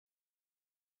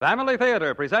Family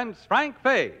Theater presents Frank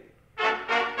Fay.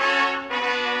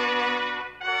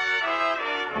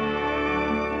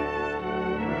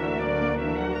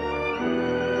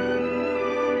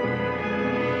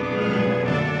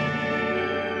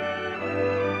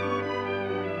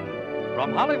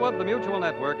 From Hollywood, the Mutual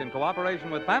Network, in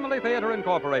cooperation with Family Theater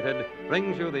Incorporated,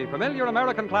 brings you the familiar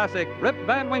American classic, Rip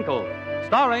Van Winkle,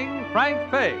 starring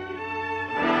Frank Fay.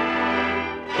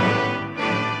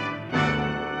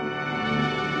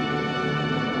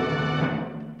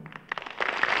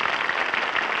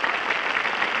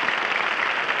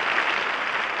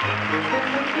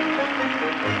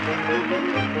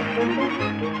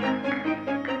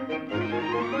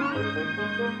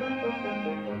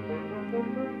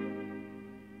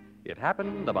 It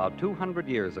happened about 200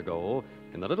 years ago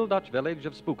in the little Dutch village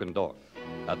of Spookendorf,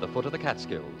 at the foot of the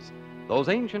Catskills, those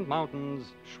ancient mountains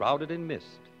shrouded in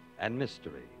mist and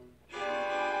mystery.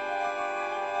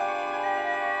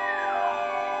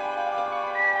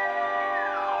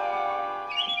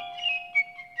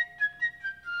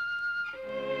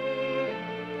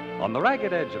 On the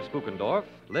ragged edge of Spookendorf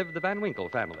lived the Van Winkle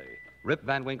family, Rip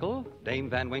Van Winkle, Dame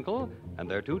Van Winkle, and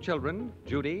their two children,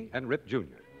 Judy and Rip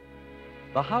Jr.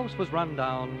 The house was run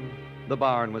down, the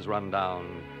barn was run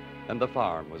down, and the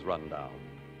farm was run down.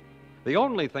 The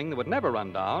only thing that would never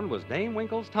run down was Dame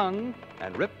Winkle's tongue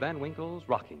and Rip Van Winkle's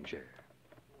rocking chair.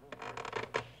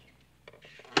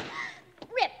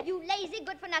 Rip, you lazy,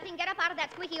 good-for-nothing, get up out of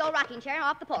that squeaky old rocking chair and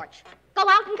off the porch. Go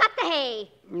out and cut the hay.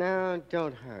 No,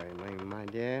 don't hurry, my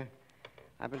dear.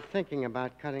 I've been thinking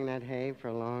about cutting that hay for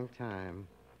a long time.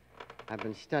 I've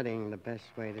been studying the best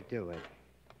way to do it.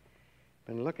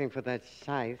 Been looking for that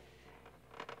scythe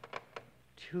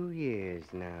 2 years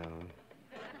now.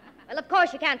 Well, of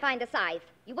course you can't find a scythe.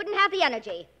 You wouldn't have the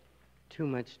energy. Too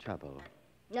much trouble.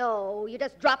 No, you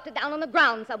just dropped it down on the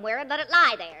ground somewhere and let it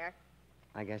lie there.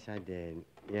 I guess I did,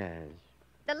 yes.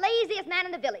 The laziest man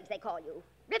in the village, they call you.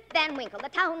 Rip Van Winkle, the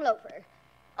town loafer.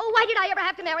 Oh, why did I ever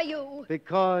have to marry you?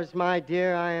 Because, my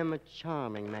dear, I am a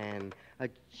charming man, a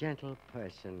gentle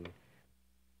person.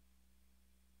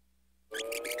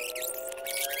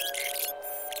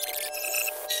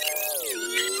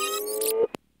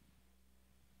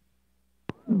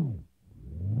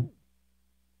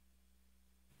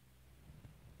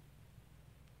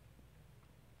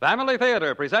 Family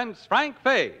Theater presents Frank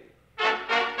Fay.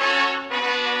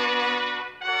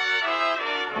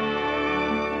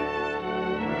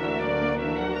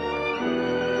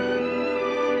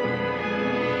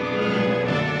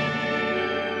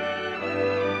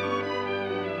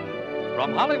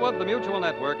 From Hollywood, the Mutual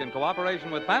Network, in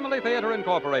cooperation with Family Theater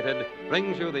Incorporated,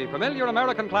 brings you the familiar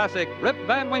American classic, Rip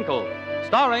Van Winkle,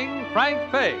 starring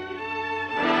Frank Fay.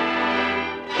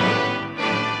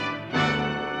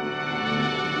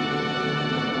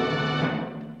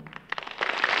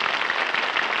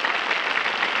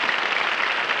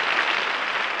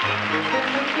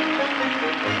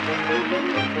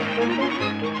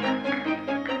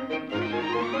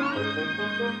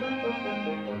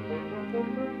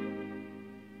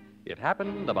 It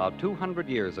happened about 200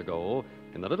 years ago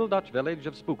in the little Dutch village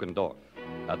of Spookendorf,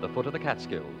 at the foot of the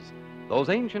Catskills, those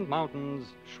ancient mountains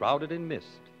shrouded in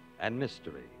mist and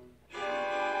mystery.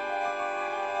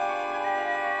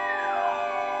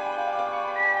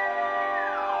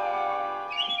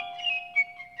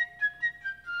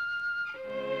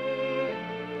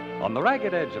 On the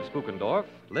ragged edge of Spookendorf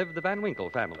lived the Van Winkle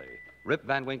family, Rip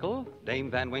Van Winkle, Dame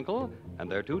Van Winkle, and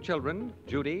their two children,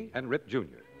 Judy and Rip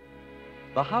Jr.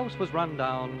 The house was run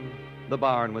down, the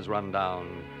barn was run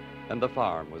down, and the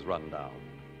farm was run down.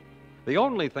 The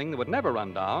only thing that would never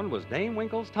run down was Dame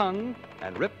Winkle's tongue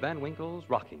and Rip Van Winkle's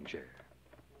rocking chair.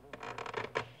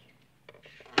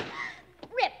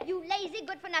 Rip, you lazy,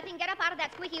 good-for-nothing, get up out of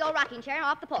that squeaky old rocking chair and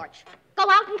off the porch. Go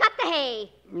out and cut the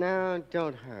hay. No,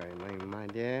 don't hurry, my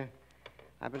dear.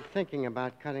 I've been thinking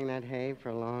about cutting that hay for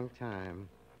a long time.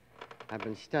 I've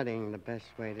been studying the best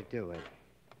way to do it.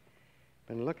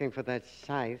 Been looking for that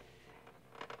scythe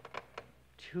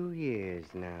 2 years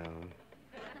now.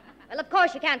 Well, of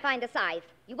course you can't find a scythe.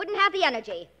 You wouldn't have the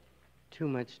energy. Too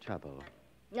much trouble.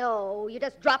 No, you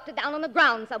just dropped it down on the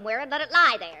ground somewhere and let it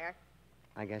lie there.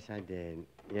 I guess I did,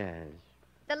 yes.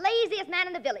 The laziest man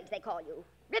in the village, they call you.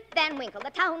 Rip Van Winkle,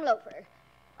 the town loafer.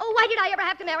 Oh, why did I ever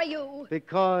have to marry you?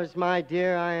 Because, my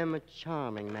dear, I am a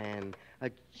charming man, a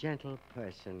gentle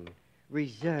person,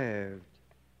 reserved,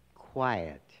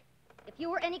 quiet. If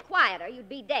you were any quieter, you'd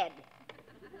be dead.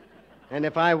 And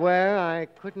if I were, I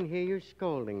couldn't hear you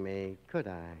scolding me, could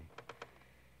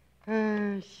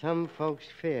I? Some folks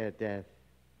fear death.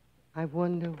 I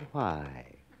wonder why.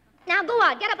 Now go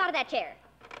on, get up out of that chair.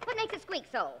 What makes it squeak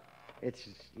so? It's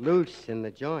loose in the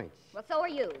joints. Well, so are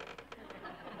you.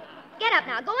 Get up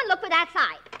now. Go and look for that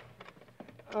side.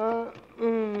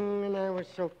 And I was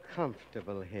so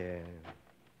comfortable here.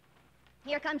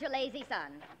 Here comes your lazy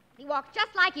son. He walks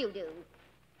just like you do.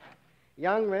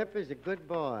 Young Rip is a good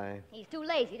boy. He's too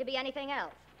lazy to be anything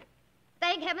else.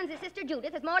 Thank heavens his sister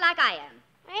Judith is more like I am.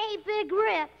 Hey, Big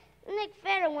Rip. Nick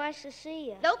Feder wants to see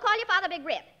you. Don't call your father Big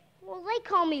Rip. Well, they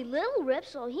call me Little Rip,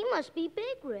 so he must be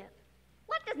Big Rip.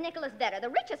 What does Nicholas Vedder, the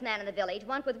richest man in the village,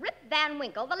 want with Rip Van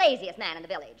Winkle, the laziest man in the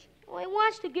village? Well, he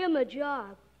wants to give him a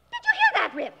job. Did you hear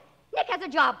that, Rip? Nick has a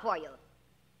job for you.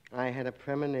 I had a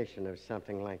premonition of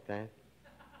something like that.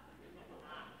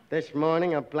 This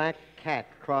morning, a black cat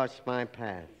crossed my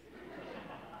path.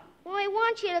 Well, he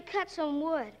wants you to cut some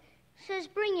wood. Says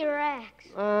bring your axe.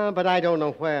 But I don't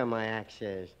know where my axe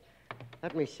is.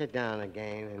 Let me sit down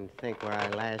again and think where I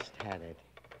last had it.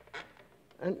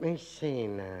 Let me see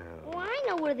now. Oh, I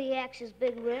know where the axe is,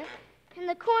 Big Rip. In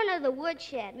the corner of the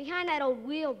woodshed, behind that old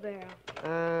wheelbarrow.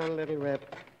 Little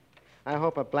Rip, I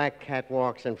hope a black cat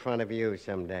walks in front of you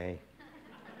someday.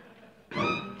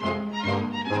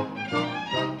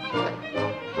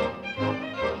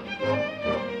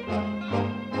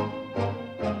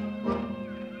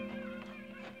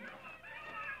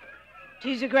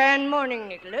 Tis a grand morning,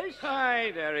 Nicholas. Hi,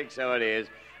 Derek, so it is.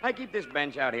 I keep this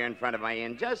bench out here in front of my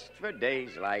inn just for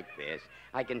days like this.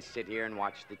 I can sit here and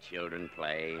watch the children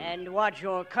play. And watch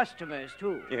your customers,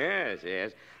 too.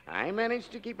 Yes. I manage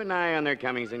to keep an eye on their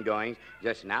comings and goings.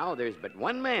 Just now, there's but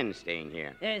one man staying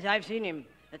here. Yes, I've seen him.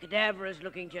 A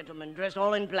cadaverous-looking gentleman dressed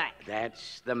all in black.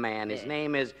 That's the man. His Yes.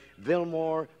 name is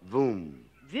Vilmore Voom.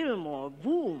 Vilmore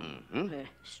Voom. Mm-hmm.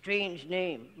 Strange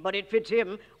name, but it fits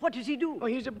him. What does he do? Oh,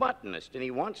 he's a botanist, and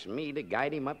he wants me to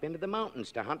guide him up into the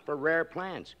mountains to hunt for rare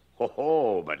plants.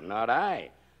 Ho, but not I.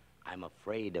 I'm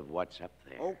afraid of what's up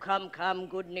there. Oh, come,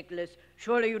 good Nicholas.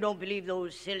 Surely you don't believe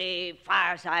those silly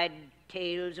fireside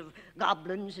tales of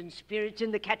goblins and spirits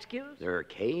in the Catskills? There are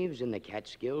caves in the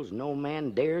Catskills no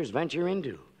man dares venture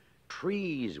into.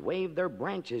 Trees wave their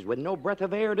branches with no breath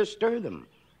of air to stir them.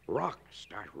 Rocks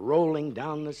start rolling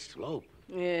down the slope.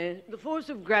 Yes, the force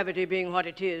of gravity being what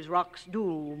it is, rocks do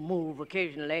move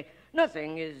occasionally.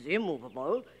 Nothing is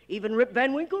immovable. Even Rip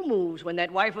Van Winkle moves when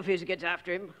that wife of his gets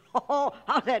after him. Oh,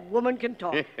 how that woman can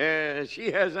talk.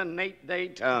 She has an 8-day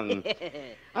tongue.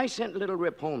 I sent little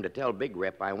Rip home to tell Big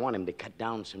Rip I want him to cut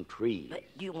down some trees. But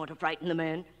do you want to frighten the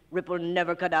man? Rip will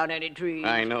never cut down any trees.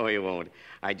 I know he won't.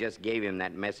 I just gave him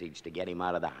that message to get him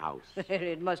out of the house.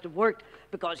 It must have worked,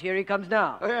 because here he comes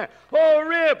now. Oh,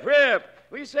 Rip!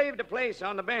 We saved a place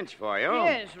on the bench for you.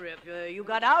 Yes, Rip. You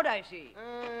got out, I see.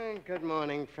 Good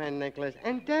morning, friend Nicholas.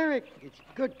 And Derek, it's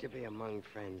good to be among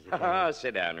friends again.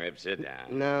 Sit down, Rip, sit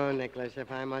down. No, Nicholas,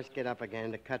 if I must get up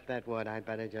again to cut that wood, I'd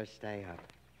better just stay up.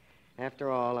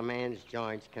 After all, a man's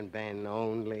joints can bend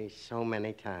only so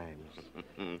many times.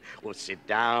 Well, sit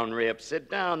down, Rip, sit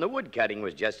down. The wood cutting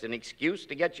was just an excuse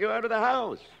to get you out of the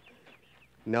house.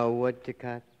 No wood to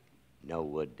cut? No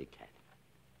wood to cut.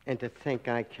 And to think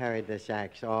I carried this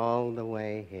axe all the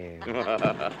way here.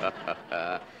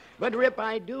 But, Rip,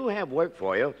 I do have work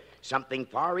for you. Something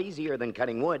far easier than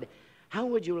cutting wood. How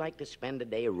would you like to spend a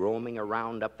day roaming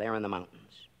around up there in the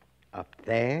mountains? Up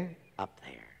there? Up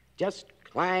there. Just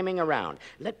climbing around.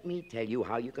 Let me tell you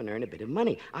how you can earn a bit of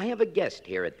money. I have a guest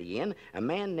here at the inn, a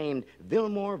man named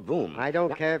Vilmore Voom. I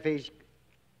don't care if he's...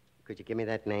 Could you give me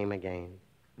that name again?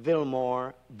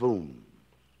 Vilmore Voom.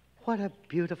 What a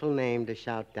beautiful name to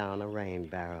shout down a rain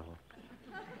barrel.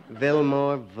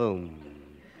 Vilmore Voom.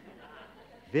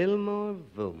 Vilmore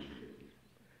Voom.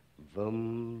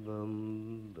 Voom,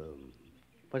 voom, voom.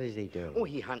 What does he do? Oh,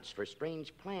 he hunts for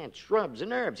strange plants, shrubs,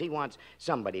 and herbs. He wants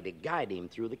somebody to guide him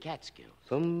through the Catskills.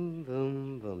 Boom,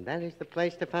 boom, boom. That is the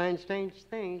place to find strange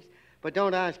things. But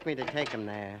don't ask me to take him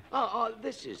there. Oh,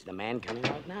 this is the man coming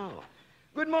out now.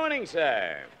 Good morning,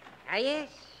 sir. Ah, yes.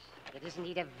 It is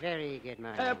indeed a very good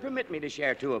morning. Permit me to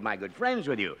share two of my good friends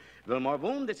with you. Vilmore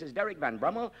Voom, this is Derek Van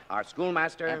Brummel, our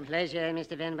schoolmaster. A pleasure,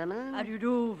 Mr. Van Bummel. How do you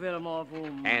do, Vilmore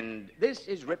Voom? And this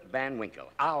is Rip Van Winkle,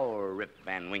 our Rip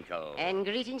Van Winkle. And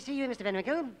greetings to you, Mr. Van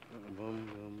Winkle. Boom,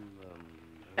 boom,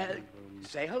 boom.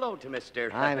 Say hello to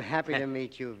Mr. I'm happy to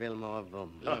meet you, Vilmore Voom.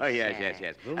 Oh,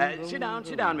 yes. Boom, boom, Sit down,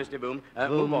 Mr. Voom. Boom,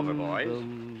 Move over, boys.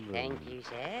 boom, boom. Thank you,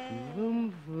 sir.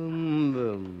 Boom, boom,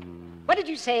 boom. What did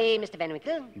you say, Mr. Van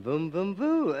Winkle? Boom, boom,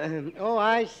 boo.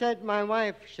 I said my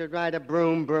wife should ride a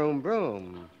broom, broom,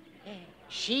 broom.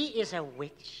 She is a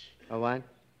witch. A what?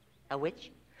 A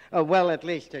witch? Well, at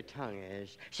least her tongue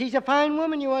is. She's a fine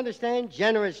woman, you understand.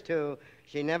 Generous, too.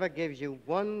 She never gives you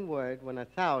one word when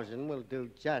 1,000 will do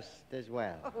just as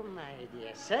well. Oh, my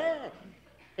dear sir.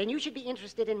 Then you should be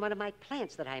interested in one of my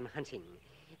plants that I'm hunting,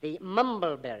 the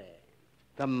mumbleberry.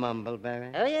 The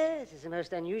mumbleberry? Oh, yes, it's a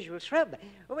most unusual shrub.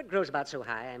 Oh, it grows about so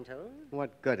high, I'm told.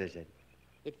 What good is it?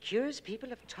 It cures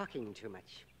people of talking too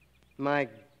much. My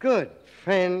good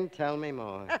friend, tell me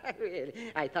more.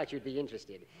 I thought you'd be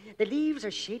interested. The leaves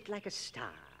are shaped like a star,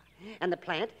 and the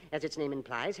plant, as its name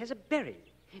implies, has a berry.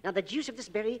 Now, the juice of this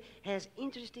berry has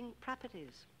interesting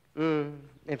properties.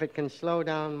 If it can slow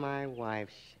down my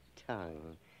wife's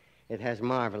tongue, it has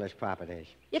marvelous properties.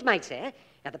 It might, sir.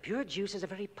 Now, the pure juice is a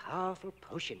very powerful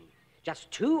potion.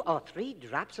 Just 2 or 3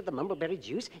 drops of the mumbleberry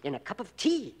juice in a cup of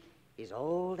tea is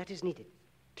all that is needed.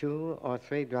 2 or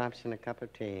 3 drops in a cup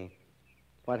of tea.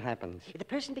 What happens? The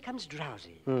person becomes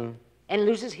drowsy and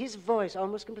loses his voice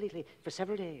almost completely for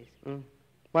several days.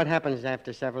 What happens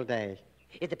after several days?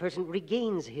 If the person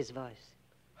regains his voice.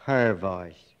 Her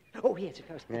voice. Oh, yes, of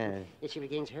course. Yes. Yes, she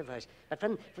regains her voice. But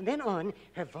from then on,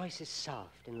 her voice is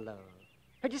soft and low.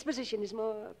 Her disposition is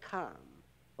more calm.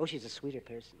 Oh, she's a sweeter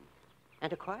person.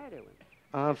 And a quieter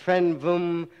one. Friend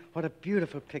Voom, what a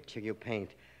beautiful picture you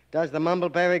paint. Does the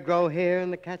mumbleberry grow here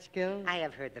in the Catskills? I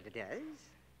have heard that it does.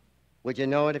 Would you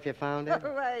know it if you found it?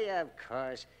 Oh, why, of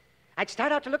course. I'd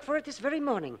start out to look for it this very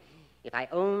morning if I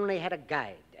only had a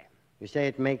guide. You say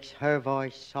it makes her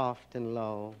voice soft and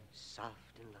low.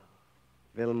 Soft and low.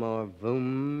 Vilmore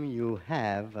Voom, you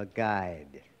have a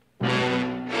guide.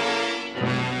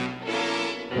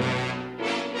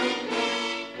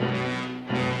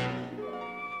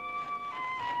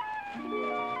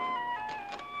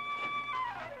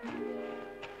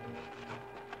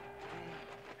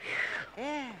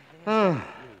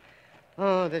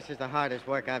 Oh, this is the hardest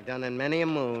work I've done in many a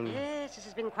moon. Yes, this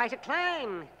has been quite a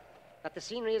climb. But the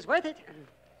scenery is worth it.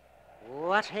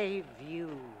 What a view.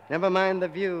 Never mind the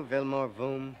view, Vilmore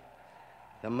Voom.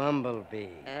 The mumblebee.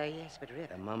 Yes, but Rip.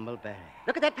 The mumbleberry.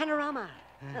 Look at that panorama.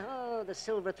 Oh, the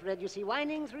silver thread you see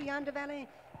winding through yonder valley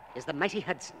is the mighty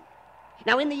Hudson.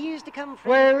 Now, in the years to come,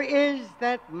 friend... Where is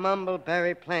that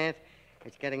mumbleberry plant?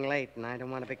 It's getting late, and I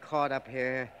don't want to be caught up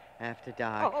here after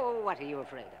dark. Oh, what are you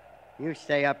afraid of? You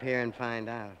stay up here and find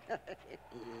out.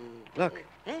 Look.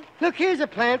 Huh? Look, here's a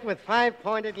plant with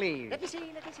 5-pointed leaves. Let me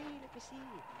see.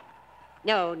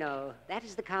 No, that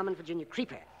is the common Virginia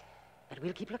creeper. But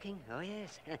we'll keep looking. Oh,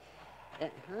 yes.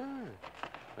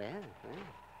 Well.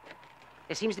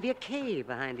 There seems to be a cave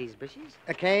behind these bushes.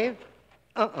 A cave?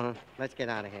 Let's get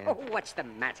out of here. Oh, what's the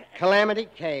matter? Calamity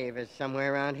Cave is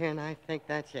somewhere around here, and I think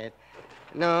that's it.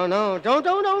 No, don't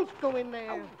go in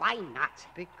there. Oh, why not?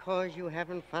 Because you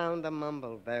haven't found the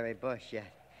mumbleberry bush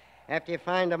yet. After you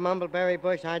find a mumbleberry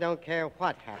bush, I don't care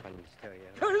what happens to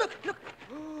you. Oh, look.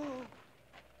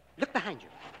 Look behind you.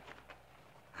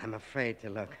 I'm afraid to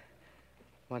look.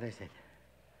 What is it?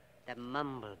 The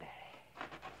mumbleberry.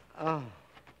 Oh.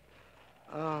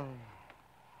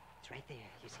 It's right there,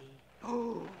 you see.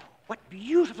 Oh, what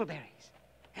beautiful berries.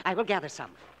 I will gather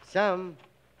some. Some?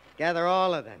 Gather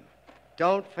all of them.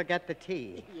 Don't forget the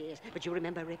tea. Yes, but you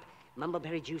remember, Rip,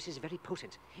 mumbleberry juice is very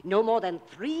potent. No more than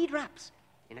 3 drops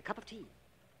in a cup of tea.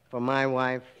 For my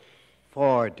wife,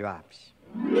 4 drops.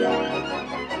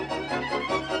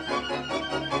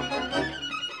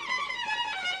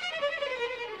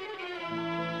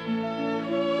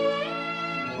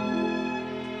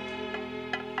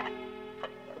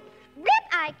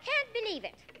 I can't believe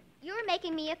it. You're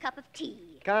making me a cup of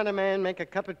tea. Can't a man make a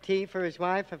cup of tea for his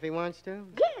wife if he wants to?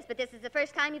 Yes, but this is the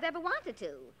first time you've ever wanted to.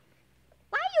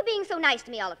 Why are you being so nice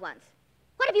to me all at once?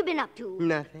 What have you been up to?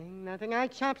 Nothing. I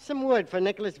chopped some wood for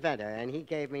Nicholas Vedder, and he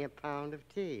gave me a pound of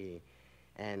tea.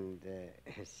 And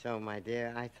so, my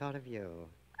dear, I thought of you.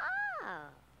 Oh.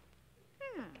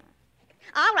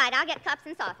 All right, I'll get cups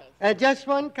and saucers. Just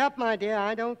 1 cup, my dear.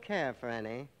 I don't care for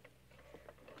any.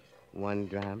 1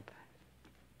 drop.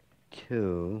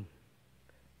 2,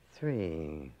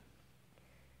 3,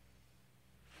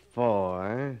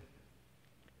 4,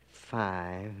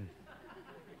 5,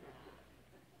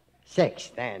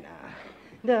 6. There now.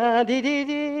 All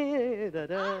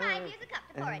right, here's a cup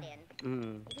to pour it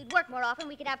in. If we'd work more often,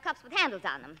 we could have cups with handles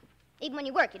on them. Even when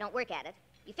you work, you don't work at it.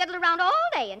 You fiddled around all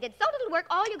day and did so little work,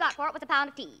 all you got for it was a pound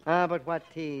of tea. But what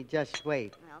tea? Just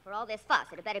wait. Well, for all this fuss,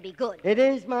 it had better be good. It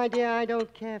is, my dear. I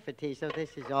don't care for tea, so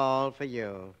this is all for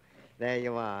you. There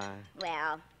you are.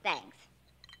 Well, thanks.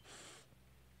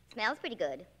 Smells pretty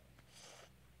good.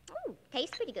 Ooh,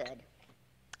 tastes pretty good.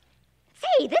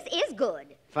 Say, this is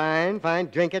good. Fine.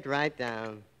 Drink it right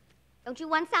down. Don't you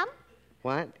want some?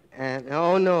 What?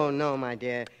 No, my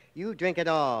dear. You drink it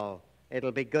all.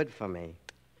 It'll be good for me.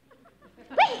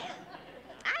 Well,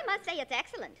 I must say it's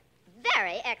excellent.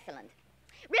 Very excellent.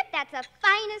 Rip, that's the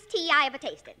finest tea I ever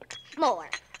tasted. More.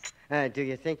 Do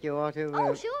you think you ought to...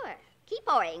 Oh, sure. Keep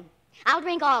pouring. I'll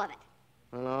drink all of it.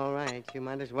 Well, all right. You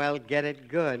might as well get it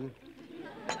good.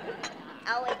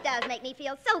 Oh, it does make me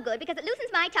feel so good because it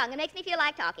loosens my tongue and makes me feel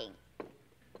like talking.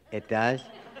 It does?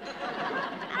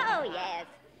 Oh, yes.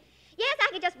 Yes, I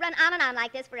could just run on and on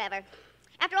like this forever.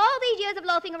 After all these years of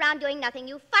loafing around doing nothing,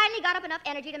 you finally got up enough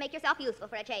energy to make yourself useful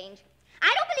for a change.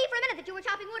 I don't believe for a minute that you were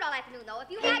chopping wood all afternoon, though. If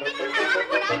you had been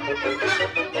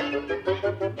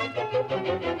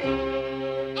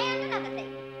And another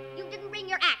thing, you didn't bring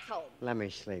your axe home. Let me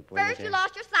sleep, will First, you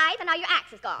lost your scythe, and now your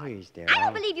axe is gone. Please, dear. I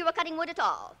don't believe you were cutting wood at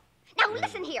all. Now,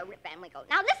 listen here, Rip Van Winkle.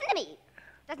 Now, listen to me.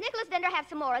 Does Nicholas Bender have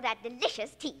some more of that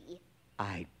delicious tea?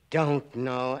 I don't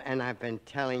know, and I've been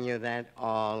telling you that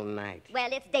all night. Well,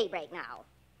 it's daybreak now.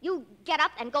 You get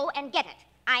up and go and get it.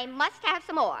 I must have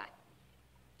some more.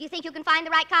 Do you think you can find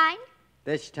the right kind?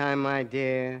 This time, my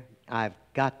dear, I've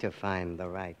got to find the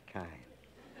right kind.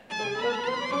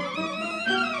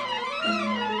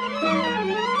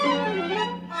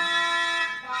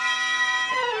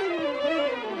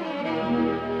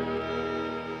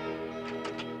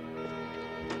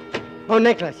 Oh,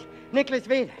 Nicholas. Nicholas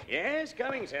Vita. Yes,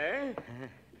 coming, sir.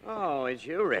 Oh, it's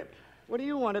you, Rip. What do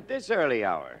you want at this early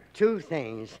hour? Two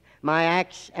things. My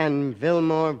axe and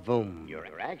Vilmore Voom. Your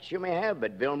axe you may have,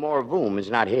 but Vilmore Voom is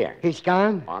not here. He's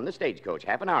gone? On the stagecoach,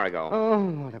 half an hour ago. Oh,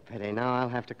 what a pity. Now I'll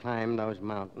have to climb those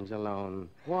mountains alone.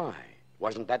 Why?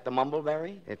 Wasn't that the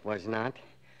Mumbleberry? It was not.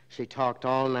 She talked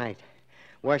all night.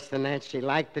 Worse than that, she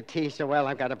liked the tea so well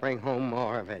I've got to bring home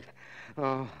more of it.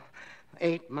 Oh,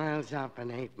 8 miles up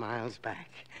and 8 miles back.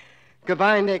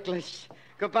 Goodbye, Nicholas.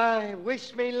 Goodbye.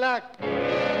 Wish me luck.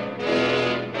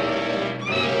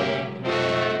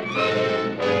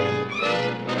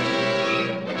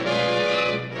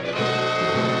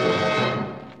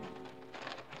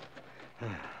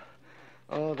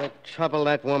 Oh, the trouble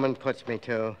that woman puts me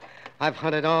to. I've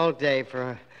hunted all day for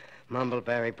a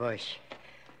mumbleberry bush.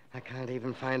 I can't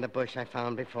even find the bush I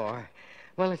found before.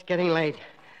 Well, it's getting late.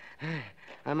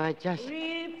 I might just...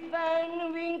 Rip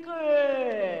Van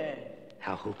Winkle!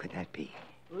 Now, who could that be?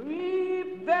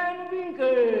 Rip Van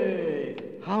Winkle!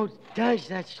 How does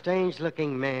that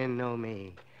strange-looking man know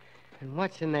me? And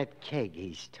what's in that keg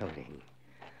he's toting?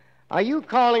 Are you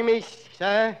calling me,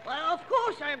 sir? Well, of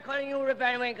course I'm calling you, Rip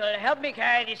Van Winkle. Help me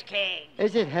carry this keg.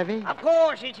 Is it heavy? Of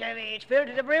course it's heavy. It's filled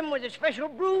to the brim with a special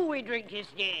brew we drink this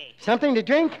day. Something to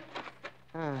drink?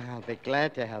 Oh, I'll be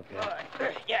glad to help you.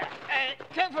 Yeah.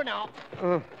 Careful now.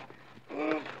 Oh,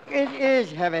 it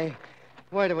is heavy.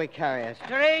 Where do we carry it?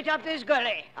 Straight up this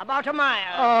gully, about a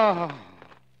mile.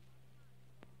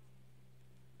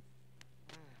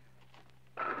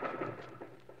 Oh.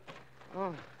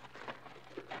 Oh.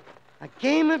 A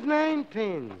game of 9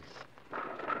 pins.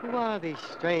 Who are these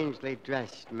strangely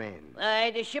dressed men?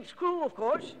 The ship's crew, of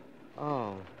course.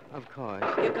 Oh, of course.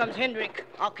 Here comes Hendrik,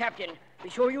 our captain. Be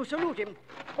sure you salute him.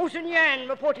 Bosun Yan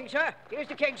reporting, sir. Here's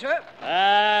the keg, sir.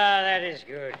 Ah, that is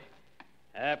good.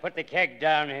 Put the keg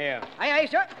down here. Aye, aye,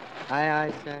 sir.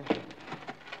 Aye,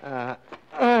 sir.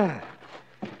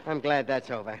 I'm glad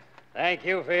that's over. Thank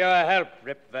you for your help,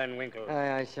 Rip Van Winkle.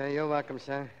 Aye, sir. You're welcome,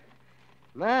 sir.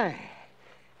 My,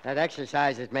 that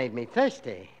exercise has made me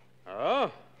thirsty.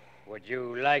 Oh? Would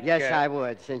you like... Yes, I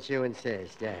would, since you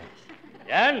insist, yes.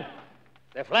 Jan,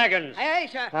 the flagons. Aye, aye,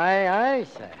 sir. Aye, aye,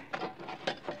 sir.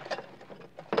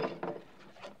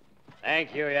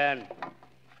 Thank you, Jan.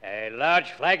 A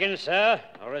large flagon, sir,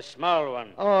 or a small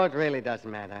one? Oh, it really doesn't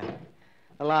matter.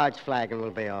 A large flagon will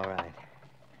be all right.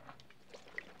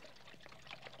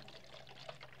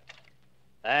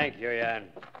 Thank you, Jan.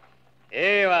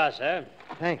 Here you are, sir.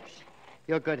 Thanks.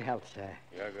 Your good health, sir.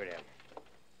 Your good health.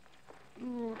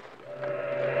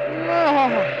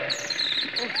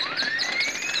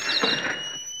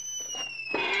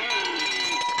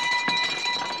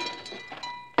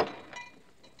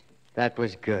 That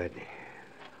was good.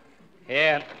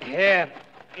 Here.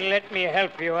 Let me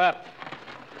help you up.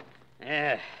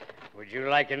 Would you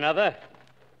like another?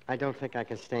 I don't think I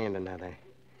can stand another.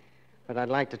 But I'd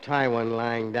like to try one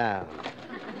lying down.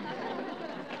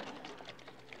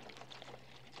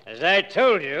 As I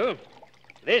told you,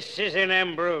 this is an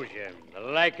ambrosia, the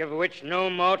like of which no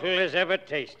mortal has ever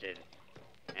tasted.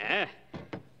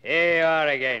 Here you are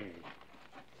again.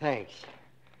 Thanks.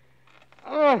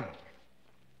 Oh,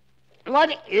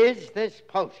 what is this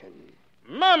potion?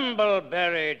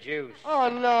 Mumbleberry juice. Oh,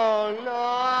 no.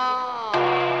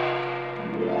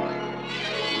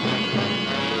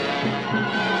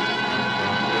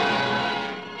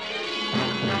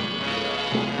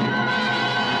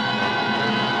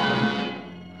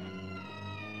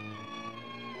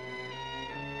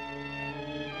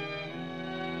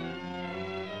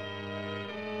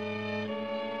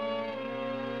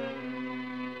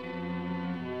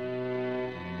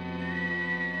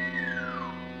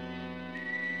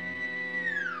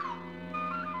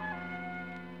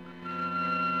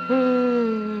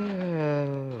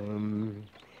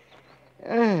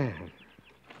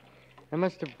 I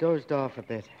must have dozed off a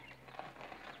bit.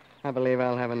 I believe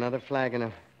I'll have another flagon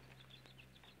of...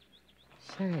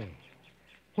 Say,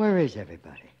 where is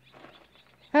everybody?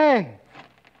 Hey!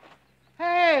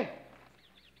 Hey!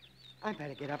 I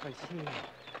better get up and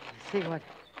see what...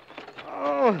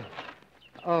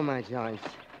 Oh, my joints.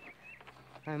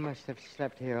 I must have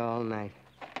slept here all night.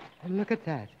 And look at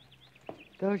that.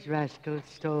 Those rascals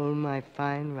stole my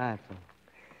fine rifle.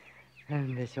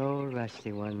 And this old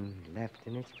rusty one left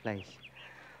in its place.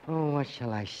 Oh, what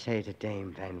shall I say to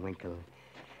Dame Van Winkle?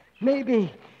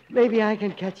 Maybe I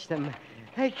can catch them.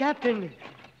 Hey, Captain!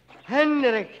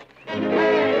 Hendrik!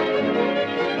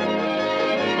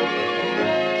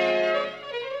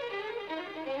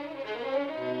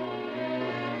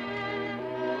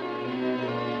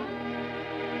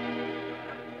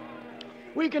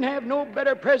 We can have no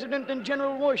better president than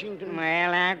General Washington.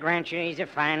 Well, I'll grant you he's a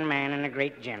fine man and a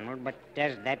great general, but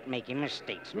does that make him a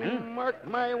statesman? Mark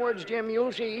my words, Jim,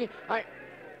 you'll see.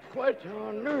 What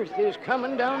on earth is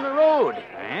coming down the road?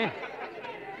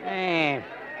 Huh?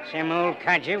 Some old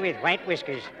codger with white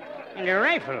whiskers and a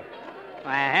rifle.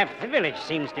 Why, half the village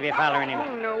seems to be following him.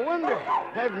 Oh, no wonder.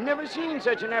 I've never seen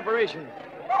such an apparition.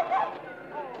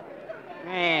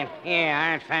 Here,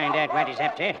 I'll find out what he's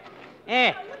up to.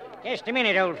 Just a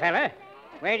minute, old fella.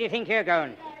 Where do you think you're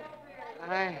going?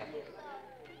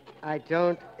 I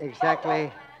don't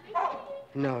exactly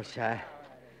know, sir.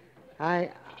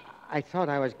 I thought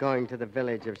I was going to the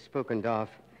village of Spookendorf,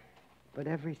 but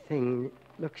everything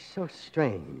looks so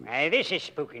strange. This is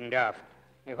Spookendorf.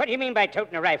 What do you mean by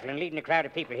toting a rifle and leading a crowd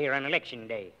of people here on Election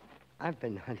Day? I've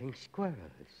been hunting squirrels,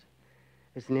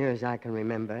 as near as I can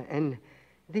remember, and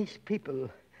these people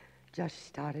just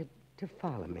started to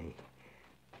follow me.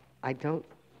 I don't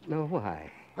know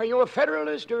why. Are you a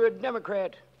Federalist or a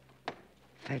Democrat?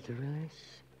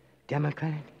 Federalist?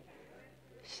 Democrat?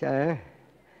 Sir,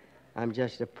 I'm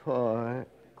just a poor,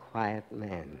 quiet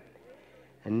man,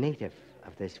 a native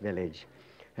of this village,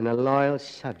 and a loyal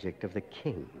subject of the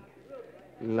king.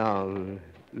 Long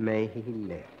may he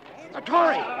live. A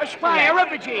Tory, a spy, a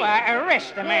refugee. Why,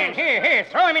 arrest the man. Here,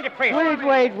 throw him into prison.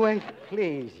 Wait,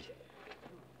 please.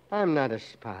 I'm not a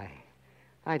spy.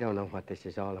 I don't know what this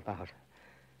is all about.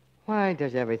 Why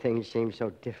does everything seem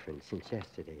so different since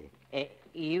yesterday?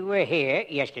 You were here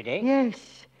yesterday?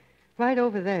 Yes, right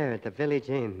over there at the village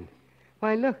inn.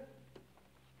 Why, look.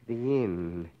 The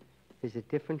inn is a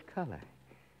different color,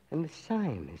 and the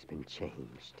sign has been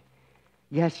changed.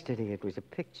 Yesterday it was a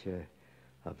picture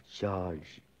of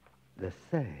George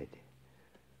III.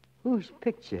 Whose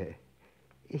picture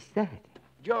is that?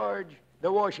 George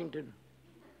the Washington.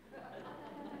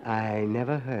 I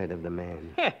never heard of the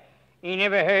man. You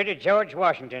never heard of George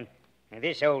Washington. Now,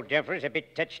 this old duffer's a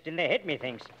bit touched in the head,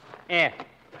 methinks. Here,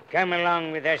 come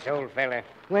along with us, old fella.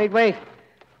 Wait.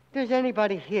 Does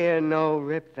anybody here know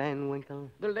Rip Van Winkle?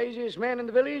 The laziest man in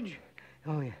the village?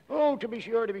 Oh, yeah. Oh, to be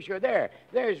sure.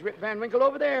 There's Rip Van Winkle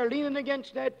over there, leaning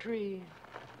against that tree.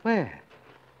 Where?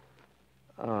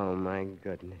 Oh, my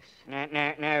goodness.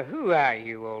 Now, who are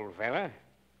you, old fella?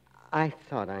 I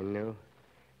thought I knew,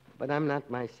 but I'm not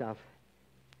myself.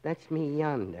 That's me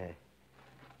yonder.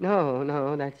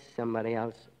 No, that's somebody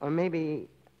else. Or maybe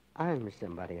I'm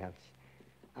somebody else.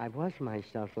 I was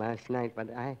myself last night, but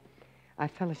I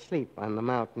fell asleep on the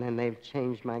mountain, and they've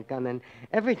changed my gun, and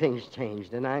everything's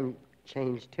changed, and I'm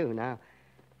changed, too. Now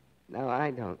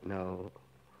I don't know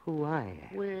who I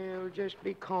am. Well, just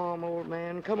be calm, old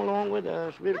man. Come along with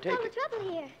us. We'll What's take all the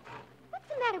trouble here? What's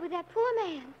the matter with that poor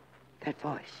man? That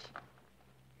voice.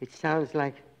 It sounds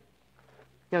like...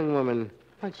 Young woman,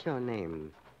 what's your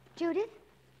name? Judith?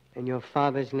 And your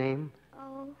father's name?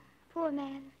 Oh, poor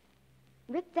man.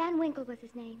 Rip Van Winkle was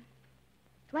his name.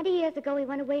 20 years ago, he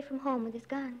went away from home with his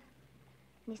gun. And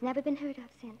he's never been heard of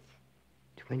since.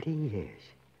 20 years?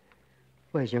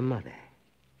 Where's your mother?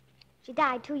 She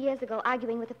died 2 years ago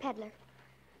arguing with a peddler.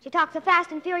 She talked so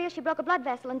fast and furious, she broke a blood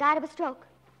vessel and died of a stroke.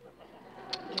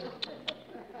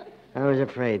 I was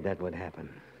afraid that would happen.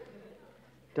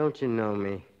 Don't you know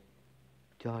me,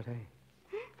 daughter?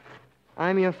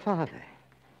 I'm your father.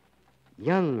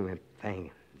 Young Rip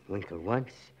Van Winkle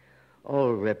once,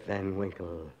 old Rip Van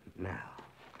Winkle now.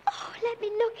 Oh, let me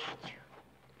look at you.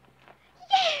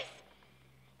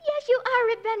 Yes, you are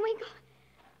Rip Van Winkle.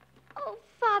 Oh,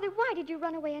 Father, why did you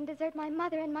run away and desert my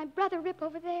mother and my brother Rip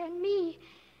over there and me?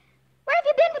 Where have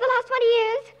you been for the last 20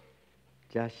 years?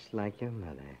 Just like your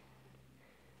mother.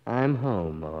 I'm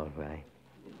home, all right.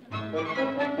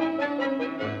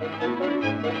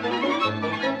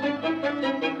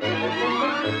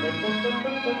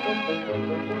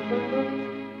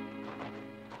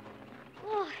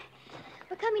 Oh,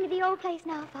 we're coming to the old place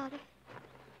now, Father.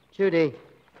 Judy,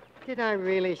 did I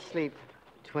really sleep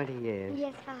 20 years?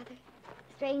 Yes, Father.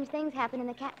 Strange things happen in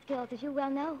the Catskills, as you well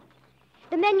know.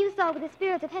 The men you saw were the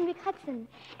spirits of Henry Hudson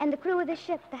and the crew of the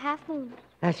ship, the Half Moon.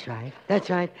 That's right. That's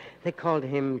right. They called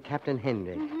him Captain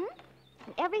Henry. Mm-hmm.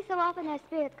 And every so often their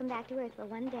spirits come back to Earth for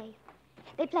one day.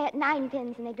 They play at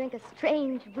ninepins and they drink a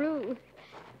strange brew.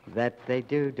 That they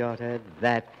do, daughter.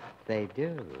 That they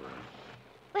do.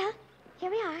 Well, here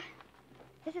we are.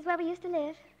 This is where we used to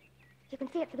live. You can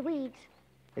see it for the weeds.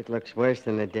 It looks worse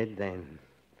than it did then.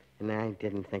 And I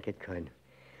didn't think it could.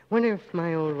 Wonder if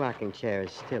my old rocking chair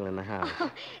is still in the house. Oh,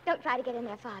 don't try to get in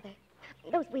there, Father.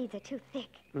 Those weeds are too thick.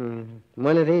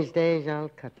 One of these days, I'll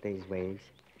cut these weeds.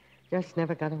 Just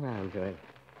never got around to it.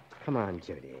 Come on,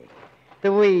 Judy.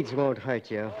 The weeds won't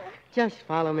hurt you. Just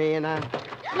follow me and I'll...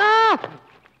 No!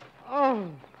 Oh!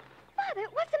 Father,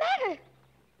 what's the matter?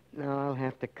 No, I'll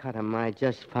have to cut 'em. I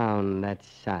just found that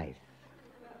scythe.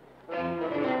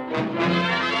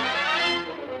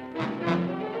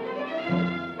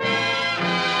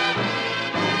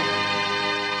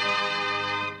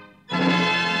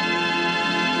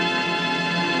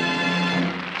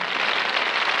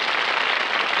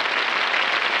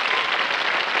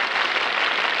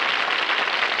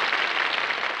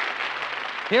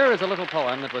 Here is a little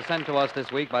poem that was sent to us this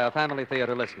week by a Family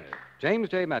Theater listener. James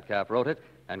J. Metcalf wrote it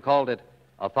and called it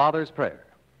A Father's Prayer.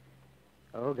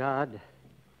 Oh, God,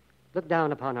 look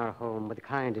down upon our home with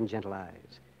kind and gentle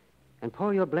eyes, and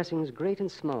pour your blessings great and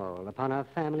small upon our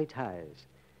family ties.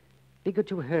 Be good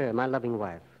to her, my loving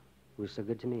wife, who's so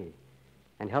good to me,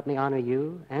 and help me honor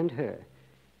you and her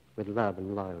with love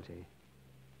and loyalty.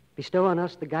 Bestow on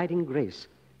us the guiding grace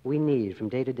we need from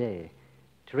day to day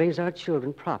to raise our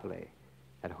children properly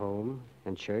at home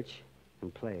and church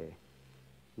and play.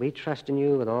 We trust in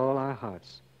you with all our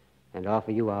hearts and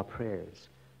offer you our prayers,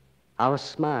 our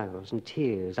smiles and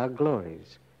tears, our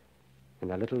glories,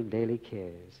 and our little daily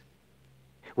cares.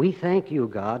 We thank you,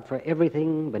 God, for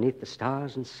everything beneath the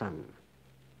stars and sun,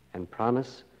 and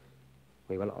promise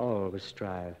we will always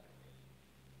strive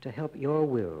to help your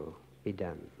will be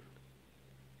done.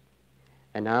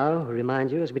 And now, we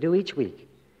remind you, as we do each week,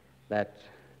 that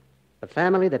the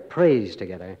family that prays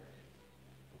together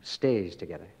stays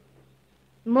together.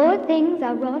 More things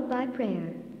are wrought by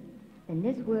prayer than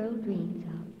this world dreams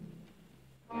of.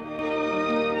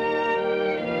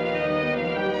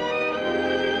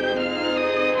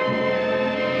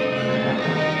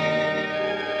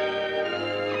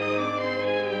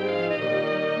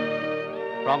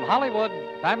 From Hollywood,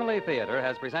 Family Theater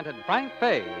has presented Frank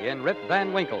Fay in Rip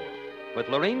Van Winkle, with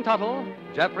Lorene Tuttle,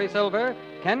 Jeffrey Silver,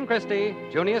 Ken Christie,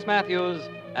 Junius Matthews,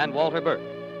 and Walter Burke.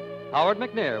 Howard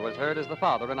McNear was heard as the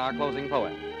father in our closing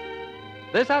poem.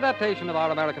 This adaptation of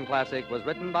our American classic was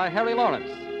written by Harry Lawrence,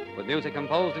 with music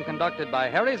composed and conducted by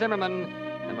Harry Zimmerman,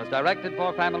 and was directed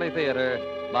for Family Theater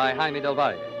by Jaime Del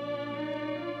Valle.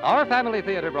 Our Family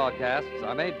Theater broadcasts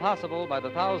are made possible by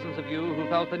the thousands of you who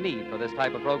felt the need for this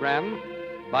type of program,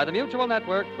 by the Mutual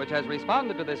Network, which has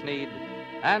responded to this need,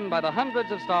 and by the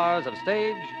hundreds of stars of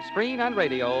stage, screen, and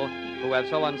radio who have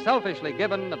so unselfishly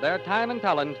given of their time and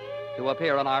talent to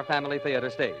appear on our Family Theater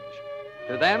stage.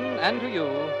 To them and to you,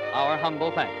 our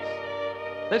humble thanks.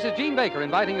 This is Gene Baker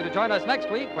inviting you to join us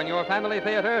next week when your Family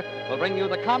Theater will bring you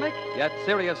the comic yet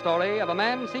serious story of a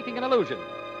man seeking an illusion,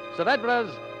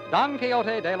 Saavedra's Don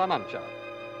Quixote de la Mancha.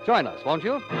 Join us, won't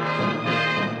you?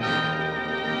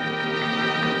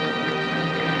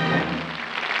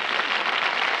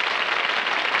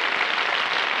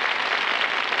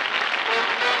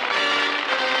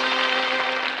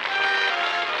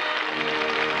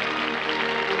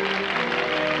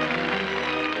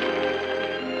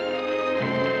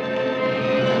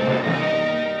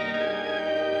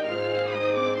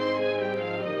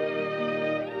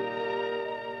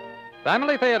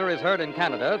 Family Theater is heard in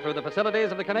Canada through the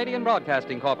facilities of the Canadian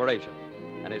Broadcasting Corporation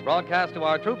and is broadcast to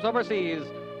our troops overseas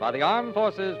by the Armed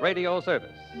Forces Radio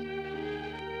Service.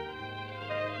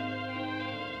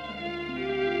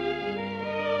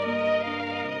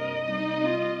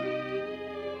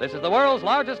 This is the world's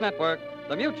largest network,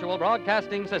 the Mutual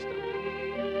Broadcasting System.